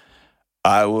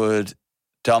 I would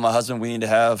tell my husband we need to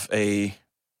have a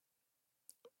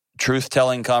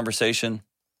truth-telling conversation,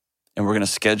 and we're going to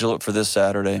schedule it for this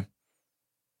Saturday.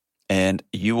 And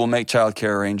you will make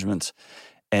childcare arrangements,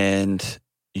 and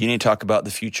you need to talk about the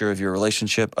future of your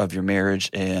relationship, of your marriage,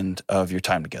 and of your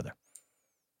time together.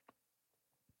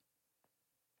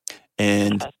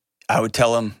 And I would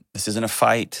tell him, this isn't a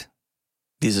fight.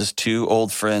 These are two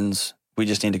old friends. We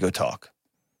just need to go talk.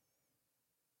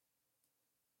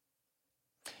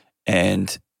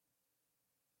 And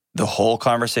the whole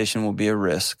conversation will be a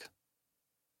risk.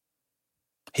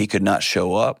 He could not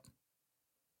show up.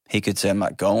 He could say, I'm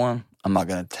not going. I'm not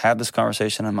going to have this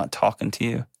conversation. I'm not talking to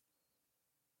you.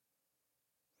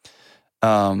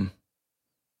 And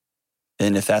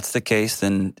if that's the case,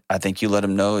 then I think you let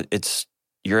him know it's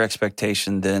your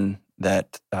expectation then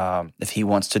that if he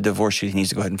wants to divorce you, he needs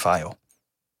to go ahead and file.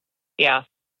 Yeah.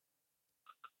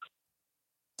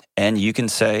 And you can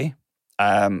say,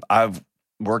 I've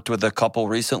worked with a couple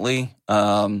recently,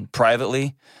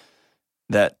 privately,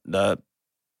 that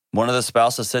one of the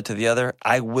spouses said to the other,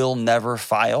 I will never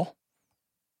file.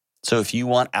 So if you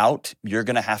want out, you're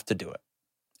going to have to do it.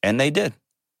 And they did.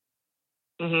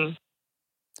 Mm-hmm.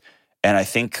 And I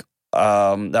think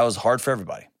that was hard for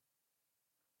everybody.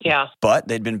 Yeah. But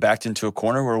they'd been backed into a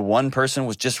corner where one person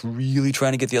was just really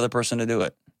trying to get the other person to do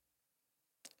it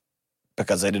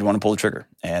because they didn't want to pull the trigger.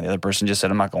 And the other person just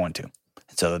said, I'm not going to.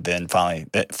 And so then finally,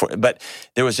 but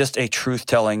there was just a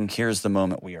truth-telling, here's the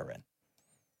moment we are in.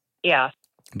 Yeah.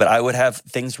 But I would have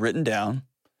things written down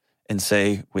and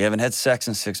say, we haven't had sex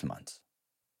in 6 months.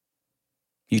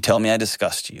 You tell me I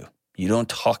disgust you. You don't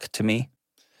talk to me.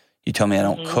 You tell me I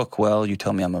don't cook well. You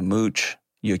tell me I'm a mooch.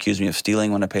 You accuse me of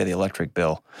stealing when I pay the electric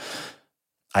bill.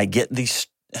 I get these.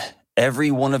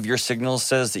 Every one of your signals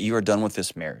says that you are done with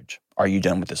this marriage. Are you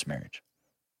done with this marriage?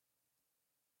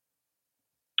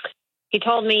 He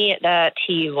told me that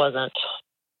he wasn't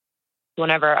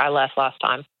whenever I left last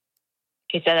time.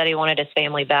 He said that he wanted his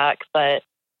family back, but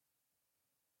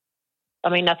I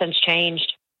mean, nothing's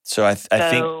changed. So I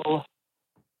think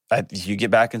you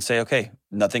get back and say, okay,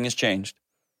 nothing has changed.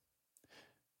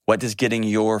 What does getting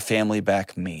your family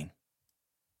back mean?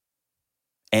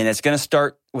 And it's going to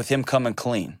start with him coming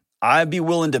clean. I'd be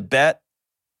willing to bet,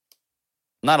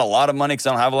 not a lot of money because I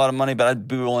don't have a lot of money, but I'd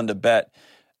be willing to bet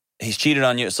he's cheated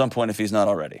on you at some point if he's not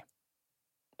already.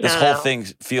 This whole thing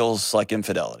feels like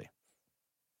infidelity.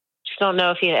 Just don't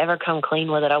know if he'd ever come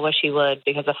clean with it. I wish he would,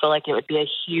 because I feel like it would be a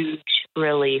huge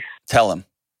relief. Tell him.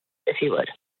 If he would.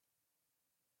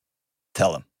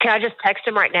 Tell him. Can I just text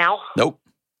him right now? Nope.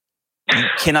 You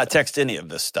cannot text any of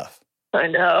this stuff. I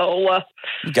know.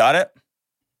 You got it?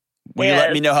 Will you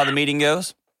let me know how the meeting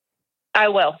goes? I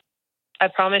will. I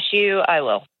promise you I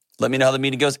will. Let me know how the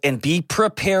meeting goes and be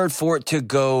prepared for it to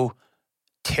go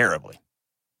terribly.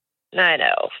 I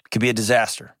know. It could be a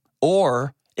disaster.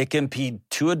 Or it can be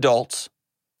two adults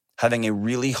having a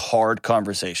really hard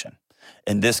conversation.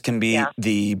 And this can be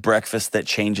the breakfast that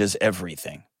changes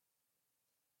everything.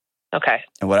 Okay.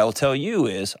 And what I will tell you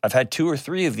is I've had 2 or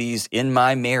 3 of these in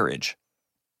my marriage.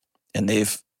 And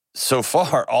they've so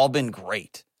far all been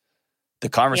great. The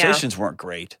conversations weren't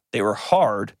great. They were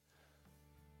hard.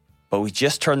 But we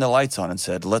just turned the lights on and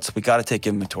said, we got to take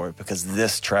inventory because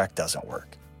this track doesn't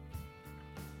work.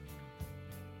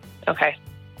 Okay.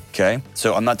 Okay?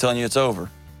 So I'm not telling you it's over.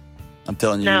 I'm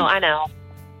telling you. No, I know.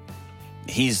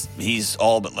 He's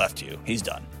all but left you. He's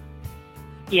done.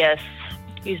 Yes.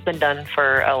 He's been done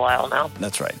for a while now.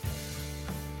 That's right.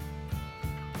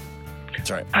 That's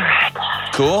right. All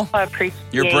right. Cool? I appreciate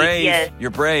it. You're brave. Yes.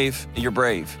 You're brave. You're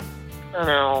brave. I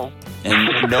know.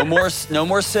 And no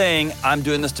more saying, I'm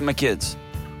doing this to my kids.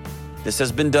 This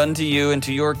has been done to you and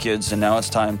to your kids, and now it's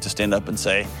time to stand up and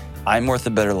say, I'm worth a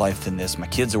better life than this. My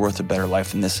kids are worth a better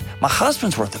life than this. My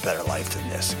husband's worth a better life than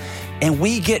this. And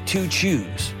we get to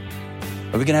choose.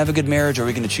 Are we going to have a good marriage, or are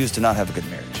we going to choose to not have a good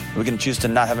marriage? Are we going to choose to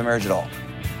not have a marriage at all?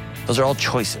 Those are all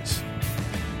choices.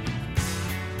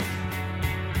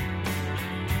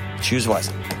 Choose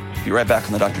wisely. Be right back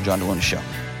on the Dr. John Deloney Show.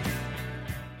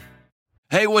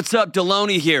 Hey, what's up?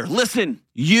 Deloney here. Listen,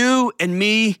 you and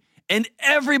me and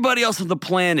everybody else on the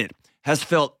planet has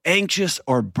felt anxious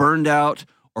or burned out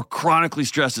or chronically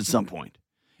stressed at some point.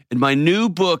 In my new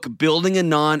book, Building a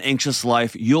Non-Anxious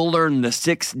Life, you'll learn the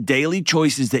 6 daily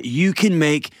choices that you can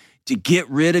make to get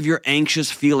rid of your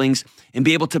anxious feelings and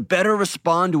be able to better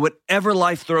respond to whatever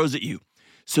life throws at you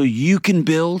so you can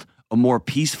build a more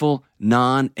peaceful,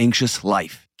 non-anxious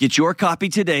life. Get your copy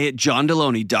today at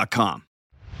johndeloney.com.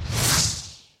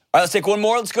 All right, let's take one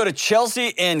more. Let's go to Chelsea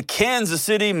in Kansas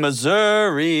City,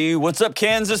 Missouri. What's up,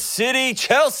 Kansas City?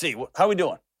 Chelsea, how are we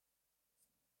doing?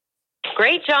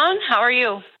 Great, John. How are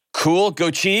you? Cool. Go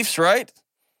Chiefs, right?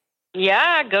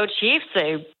 Yeah, go Chiefs.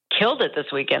 They killed it this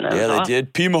weekend. Yeah, they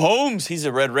did. P. Mahomes, he's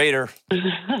a Red Raider.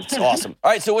 It's awesome.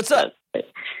 All right, so what's up?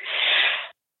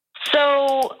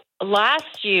 So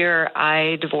last year,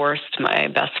 I divorced my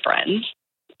best friend.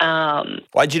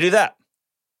 Why'd you do that?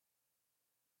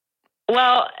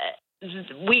 Well,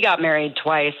 we got married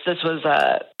twice. This was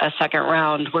a second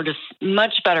round. We're just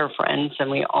much better friends than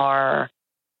we are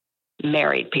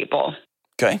married people.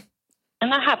 Okay.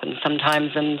 And that happens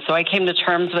sometimes. And so I came to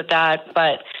terms with that.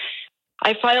 But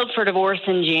I filed for divorce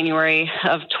in January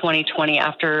of 2020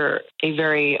 after a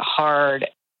very hard,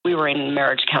 we were in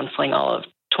marriage counseling all of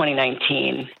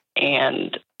 2019.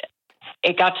 And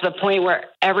it got to the point where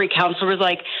every counselor was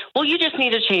like, well, you just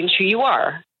need to change who you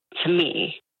are to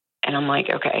me. And I'm like,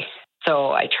 okay.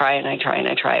 So I try and I try and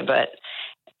I try, but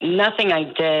nothing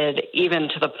I did, even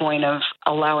to the point of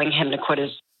allowing him to quit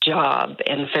his job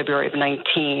in February of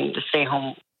 19 to stay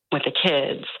home with the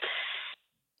kids,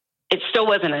 it still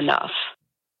wasn't enough.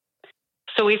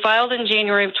 So we filed in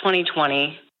January of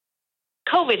 2020.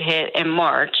 COVID hit in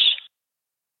March.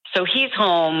 So he's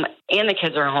home and the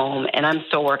kids are home, and I'm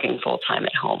still working full time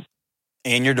at home.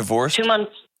 And you're divorced? 2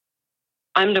 months.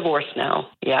 I'm divorced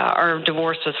now. Yeah, our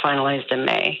divorce was finalized in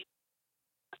May.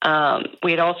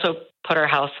 We had also put our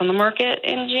house on the market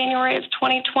in January of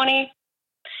 2020.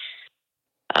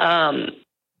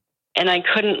 And I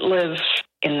couldn't live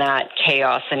in that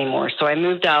chaos anymore. So I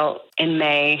moved out in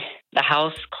May. The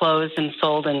house closed and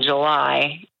sold in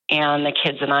July, and the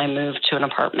kids and I moved to an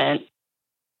apartment.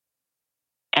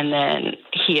 And then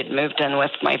he had moved in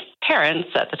with my parents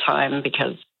at the time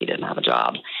because he didn't have a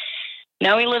job.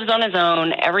 Now he lives on his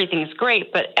own. Everything's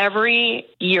great. But every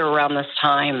year around this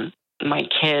time, my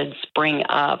kids bring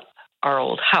up our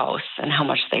old house and how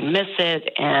much they miss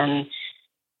it. And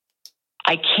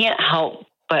I can't help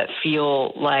but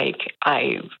feel like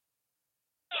I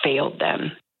failed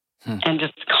them and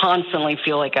just constantly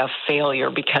feel like a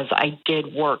failure because I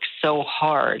did work so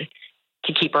hard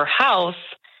to keep our house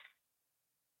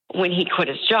when he quit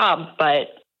his job. But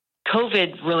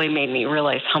COVID really made me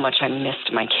realize how much I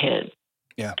missed my kids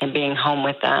and being home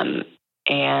with them.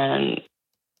 And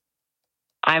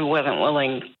I wasn't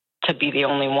willing to be the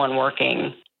only one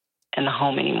working in the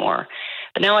home anymore.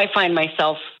 But now I find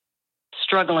myself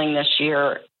struggling this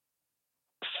year,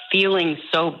 feeling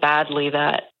so badly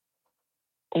that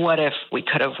what if we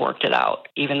could have worked it out?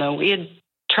 Even though we had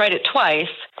tried it twice,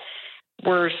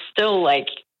 we're still like,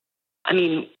 I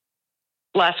mean,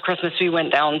 last Christmas we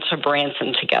went down to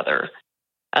Branson together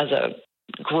as a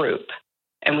group,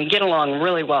 and we get along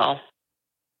really well.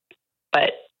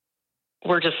 But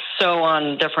we're just so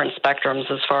on different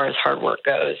spectrums as far as hard work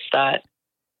goes that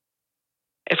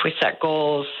if we set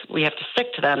goals, we have to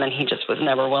stick to them, and he just was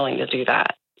never willing to do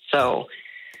that. So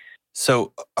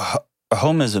a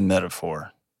home is a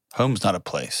metaphor. Home's not a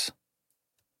place.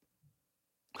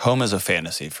 Home is a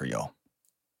fantasy for y'all.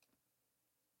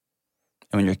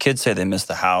 And when your kids say they miss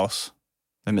the house,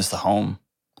 they miss the home,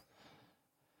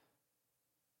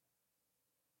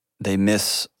 they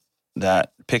miss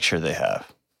that picture they have.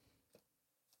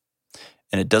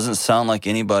 And it doesn't sound like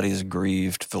anybody's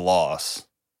grieved the loss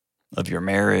of your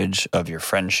marriage, of your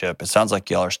friendship. It sounds like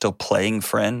y'all are still playing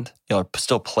friend. Y'all are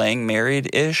still playing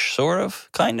married-ish, sort of,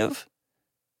 kind of.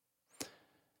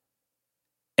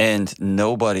 And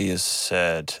nobody has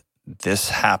said, this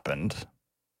happened.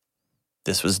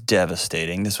 This was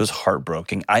devastating. This was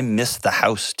heartbreaking. I miss the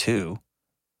house too.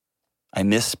 I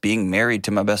miss being married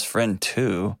to my best friend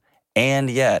too. And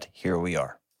yet, here we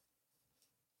are.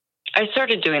 I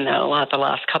started doing that a lot the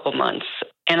last couple months.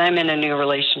 And I'm in a new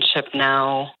relationship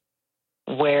now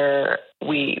where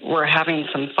we were having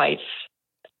some fights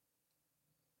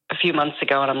a few months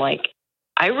ago. And I'm like,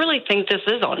 I really think this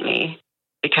is on me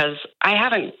because I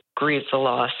haven't grieved the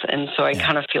loss. And so I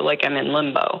kind of feel like I'm in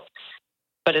limbo.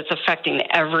 But it's affecting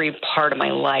every part of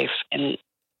my life. And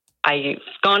I've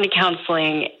gone to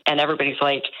counseling, and everybody's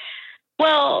like,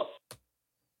 well,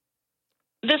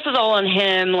 this is all on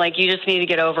him. Like, you just need to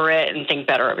get over it and think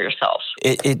better of yourself.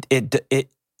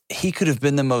 He could have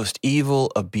been the most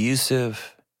evil,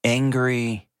 abusive,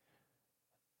 angry,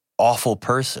 awful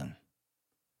person.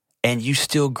 And you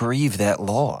still grieve that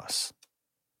loss.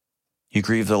 You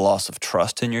grieve the loss of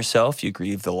trust in yourself. You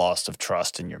grieve the loss of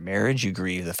trust in your marriage. You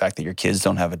grieve the fact that your kids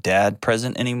don't have a dad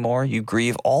present anymore. You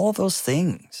grieve all of those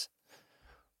things.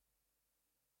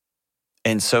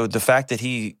 And so the fact that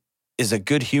he is a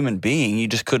good human being, you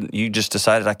just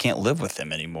decided I can't live with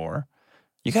him anymore.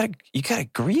 You gotta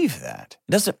grieve that.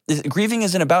 Grieving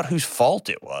isn't about whose fault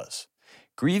it was.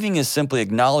 Grieving is simply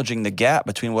acknowledging the gap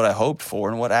between what I hoped for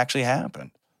and what actually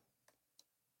happened.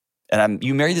 And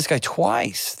you married this guy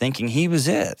twice thinking he was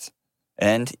it,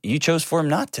 and you chose for him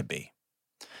not to be.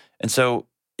 And so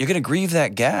you're going to grieve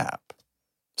that gap.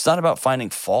 It's not about finding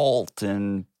fault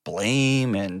and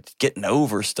blame and getting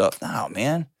over stuff. No,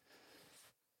 man.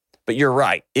 But you're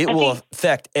right. It will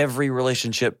affect every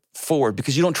relationship forward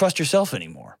because you don't trust yourself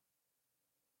anymore.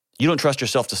 You don't trust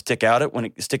yourself to stick it out when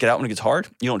it gets hard.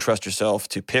 You don't trust yourself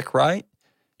to pick right.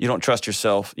 You don't trust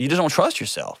yourself. You just don't trust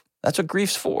yourself. That's what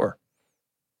grief's for.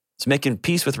 It's making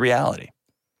peace with reality.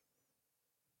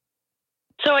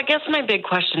 So I guess my big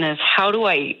question is, how do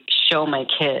I show my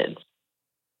kids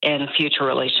in future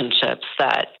relationships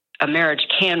that a marriage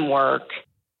can work,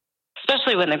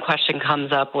 especially when the question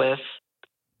comes up with,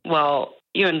 well,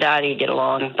 you and Daddy get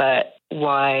along, but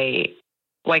why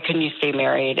couldn't you stay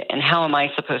married? And how am I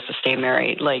supposed to stay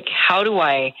married? Like, how do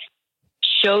I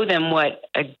show them what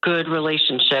a good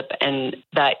relationship, and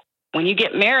that when you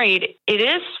get married, it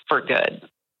is for good,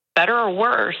 better or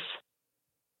worse.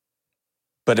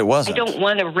 But it wasn't. I don't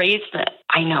want to raise them.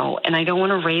 I know. And I don't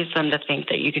want to raise them to think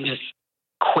that you can just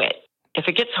quit. If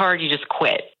it gets hard, you just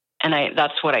quit. And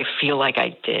that's what I feel like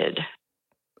I did.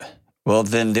 Well,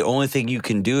 then the only thing you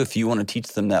can do if you want to teach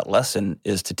them that lesson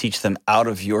is to teach them out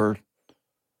of the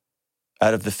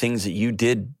things that you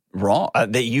did wrong,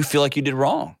 that you feel like you did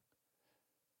wrong.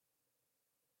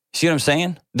 See what I'm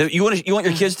saying? You want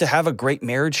your kids to have a great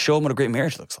marriage, show them what a great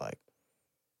marriage looks like.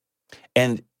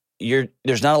 And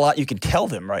there's not a lot you can tell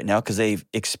them right now because they've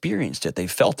experienced it,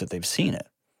 they've felt it, they've seen it.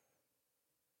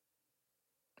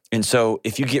 And so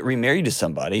if you get remarried to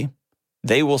somebody,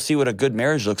 they will see what a good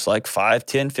marriage looks like 5,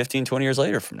 10, 15, 20 years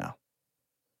later from now.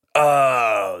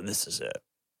 Oh, this is it.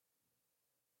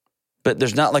 But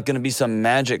there's not like going to be some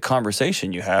magic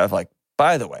conversation you have like,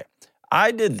 by the way,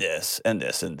 I did this and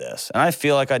this and this, and I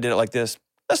feel like I did it like this.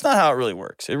 That's not how it really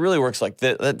works. It really works like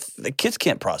that. The kids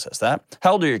can't process that.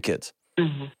 How old are your kids?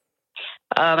 Mm-hmm.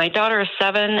 My daughter is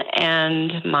 7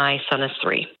 and my son is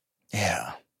 3.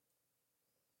 Yeah.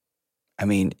 I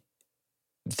mean,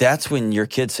 That's when your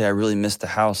kids say, I really miss the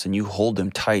house, and you hold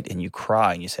them tight and you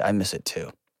cry and you say, I miss it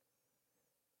too.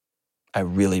 I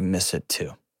really miss it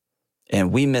too.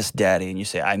 And we miss daddy, and you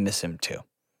say, I miss him too.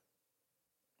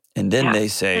 And then they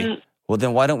say, well,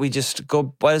 then why don't we just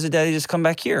go, why doesn't daddy just come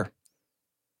back here?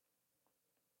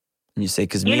 And you say,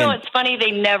 because me it's funny,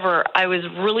 I was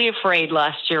really afraid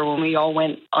last year when we all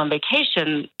went on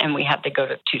vacation and we had to go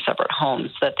to 2 separate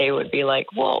homes that they would be like,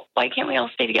 well, why can't we all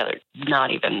stay together?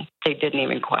 They didn't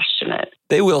even question it.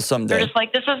 They will someday. They're just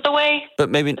like, this is the way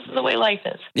life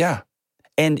is. Yeah.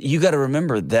 And you got to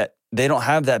remember that they don't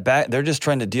have that back. They're just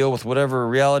trying to deal with whatever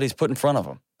reality is put in front of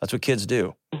them. That's what kids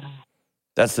do. Mm-hmm.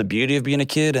 That's the beauty of being a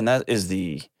kid. And that's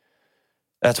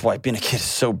why being a kid is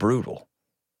so brutal.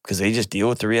 Because they just deal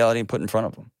with the reality put in front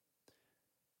of them.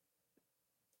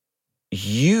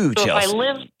 You, so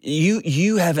Chelsea,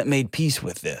 you haven't made peace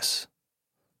with this.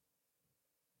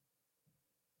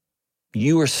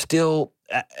 You are still,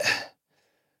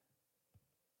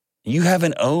 you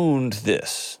haven't owned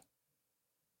this.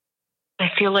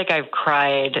 I feel like I've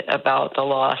cried about the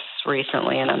loss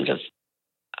recently, and I'm just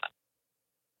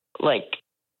like,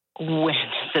 when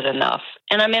is it enough?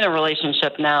 And I'm in a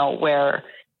relationship now where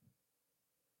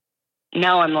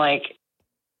now I'm like,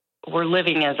 we're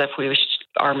living as if we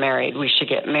are married. We should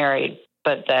get married.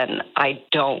 But then I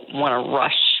don't want to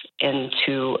rush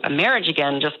into a marriage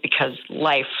again just because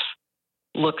life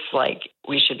looks like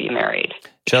we should be married.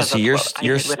 Chelsea, you're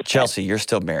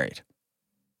still married.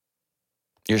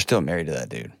 You're still married to that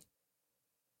dude.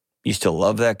 You still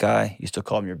love that guy. You still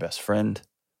call him your best friend.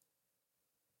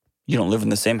 You don't live in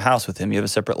the same house with him. You have a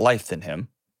separate life than him.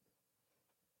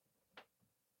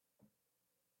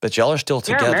 But y'all are still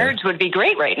together. Your marriage would be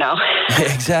great right now.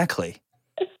 Exactly.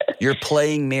 You're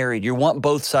playing married. You want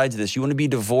both sides of this. You want to be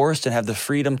divorced and have the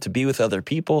freedom to be with other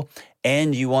people,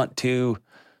 and you want to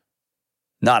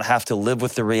not have to live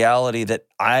with the reality that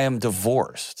I am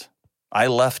divorced. I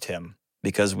left him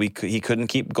because he couldn't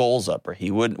keep goals up, or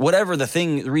he wouldn't, whatever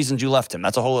the reasons you left him.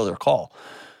 That's a whole other call.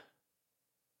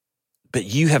 But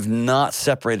you have not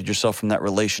separated yourself from that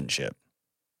relationship.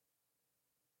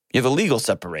 You have a legal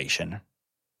separation,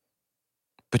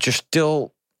 but you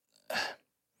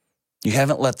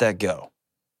haven't let that go.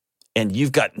 And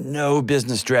you've got no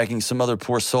business dragging some other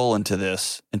poor soul into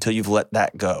this until you've let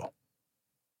that go.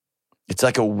 It's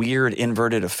like a weird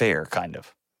inverted affair, kind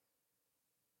of.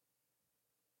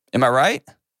 Am I right?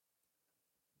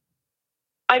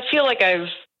 I feel like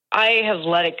I have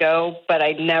let it go, but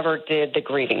I never did the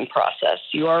grieving process.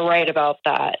 You are right about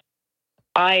that.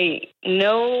 I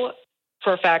know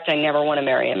for a fact I never want to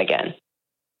marry him again,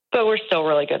 but we're still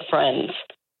really good friends.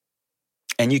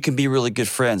 And you can be really good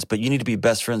friends, but you need to be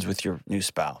best friends with your new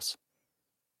spouse.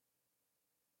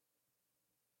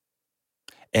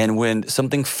 And when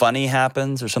something funny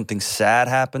happens or something sad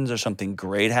happens or something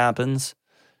great happens,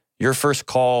 your first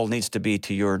call needs to be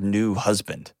to your new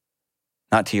husband,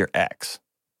 not to your ex.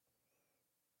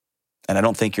 And I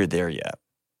don't think you're there yet.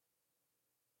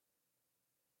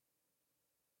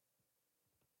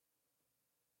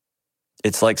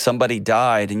 It's like somebody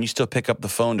died and you still pick up the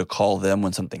phone to call them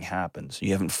when something happens.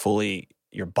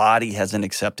 Your body hasn't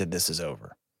accepted this is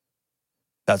over.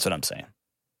 That's what I'm saying.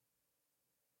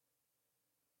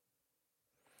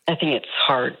 I think it's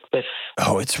hard with...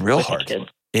 Oh, it's real hard.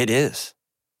 It is.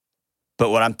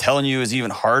 But what I'm telling you is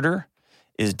even harder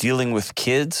is dealing with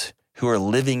kids who are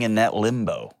living in that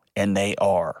limbo, and they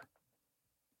are.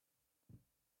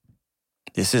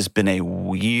 This has been a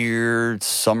weird,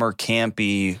 summer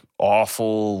campy,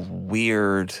 awful,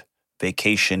 weird,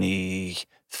 vacation-y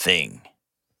thing.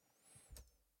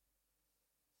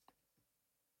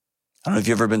 I don't know if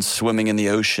you've ever been swimming in the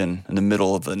ocean in the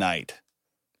middle of the night.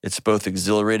 It's both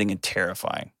exhilarating and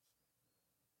terrifying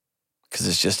because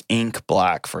it's just ink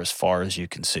black for as far as you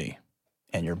can see.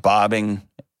 And you're bobbing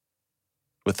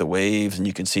with the waves and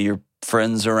you can see your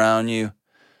friends around you.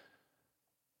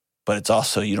 But it's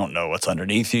also, you don't know what's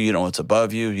underneath you. You don't know what's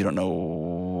above you. You don't know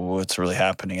what's really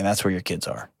happening. And that's where your kids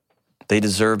are. They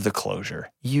deserve the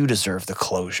closure. You deserve the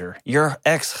closure. Your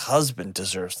ex-husband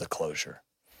deserves the closure.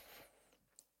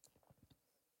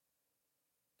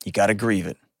 You got to grieve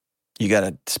it. You got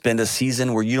to spend a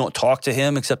season where you don't talk to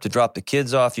him except to drop the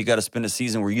kids off. You got to spend a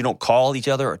season where you don't call each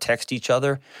other or text each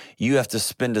other. You have to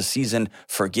spend a season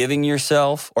forgiving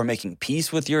yourself or making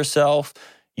peace with yourself.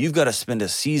 You've got to spend a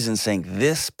season saying,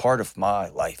 this part of my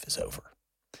life is over.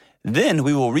 Then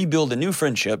we will rebuild a new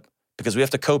friendship because we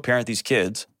have to co-parent these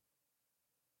kids.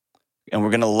 And we're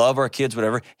going to love our kids,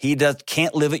 whatever. He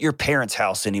can't live at your parents'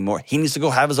 house anymore. He needs to go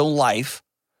have his own life.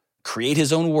 create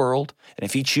his own world. And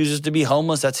if he chooses to be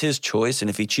homeless, that's his choice. And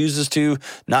if he chooses to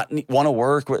not want to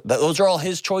work, those are all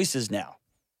his choices now.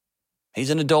 He's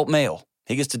an adult male.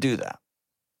 He gets to do that.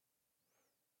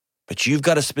 But you've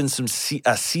got to spend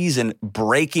a season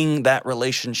breaking that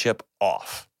relationship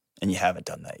off. And you haven't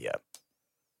done that yet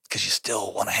because you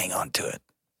still want to hang on to it.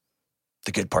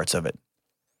 The good parts of it.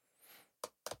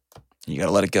 You got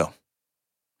to let it go.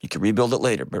 You can rebuild it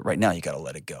later, but right now you got to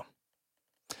let it go.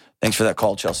 Thanks for that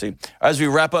call, Chelsea. As we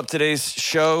wrap up today's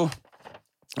show,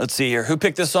 let's see here. Who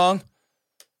picked this song?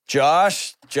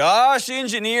 Josh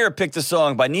Engineer picked the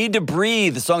song by Need to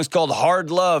Breathe. The song's called Hard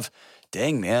Love.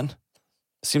 Dang, man.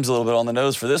 Seems a little bit on the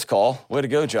nose for this call. Way to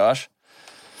go, Josh.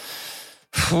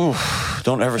 Whew.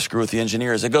 Don't ever screw with the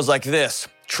engineers. It goes like this.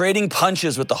 Trading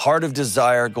punches with the heart of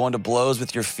desire, going to blows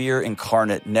with your fear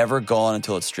incarnate, never gone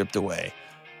until it's stripped away.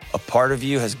 A part of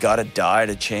you has got to die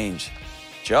to change.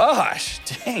 Josh,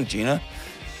 dang, Gina.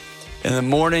 In the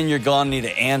morning, you're going to need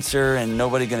to answer, and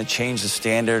nobody going to change the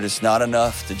standard. It's not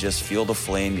enough to just feel the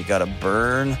flame. You got to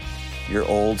burn your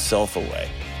old self away.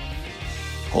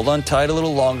 Hold on tight a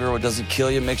little longer. What doesn't kill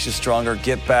you makes you stronger.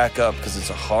 Get back up because it's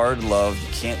a hard love. You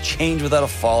can't change without a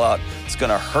fallout. It's going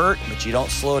to hurt, but you don't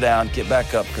slow down. Get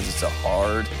back up because it's a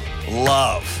hard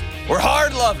love. We're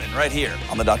hard loving right here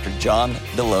on the Dr. John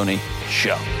Deloney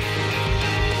Show.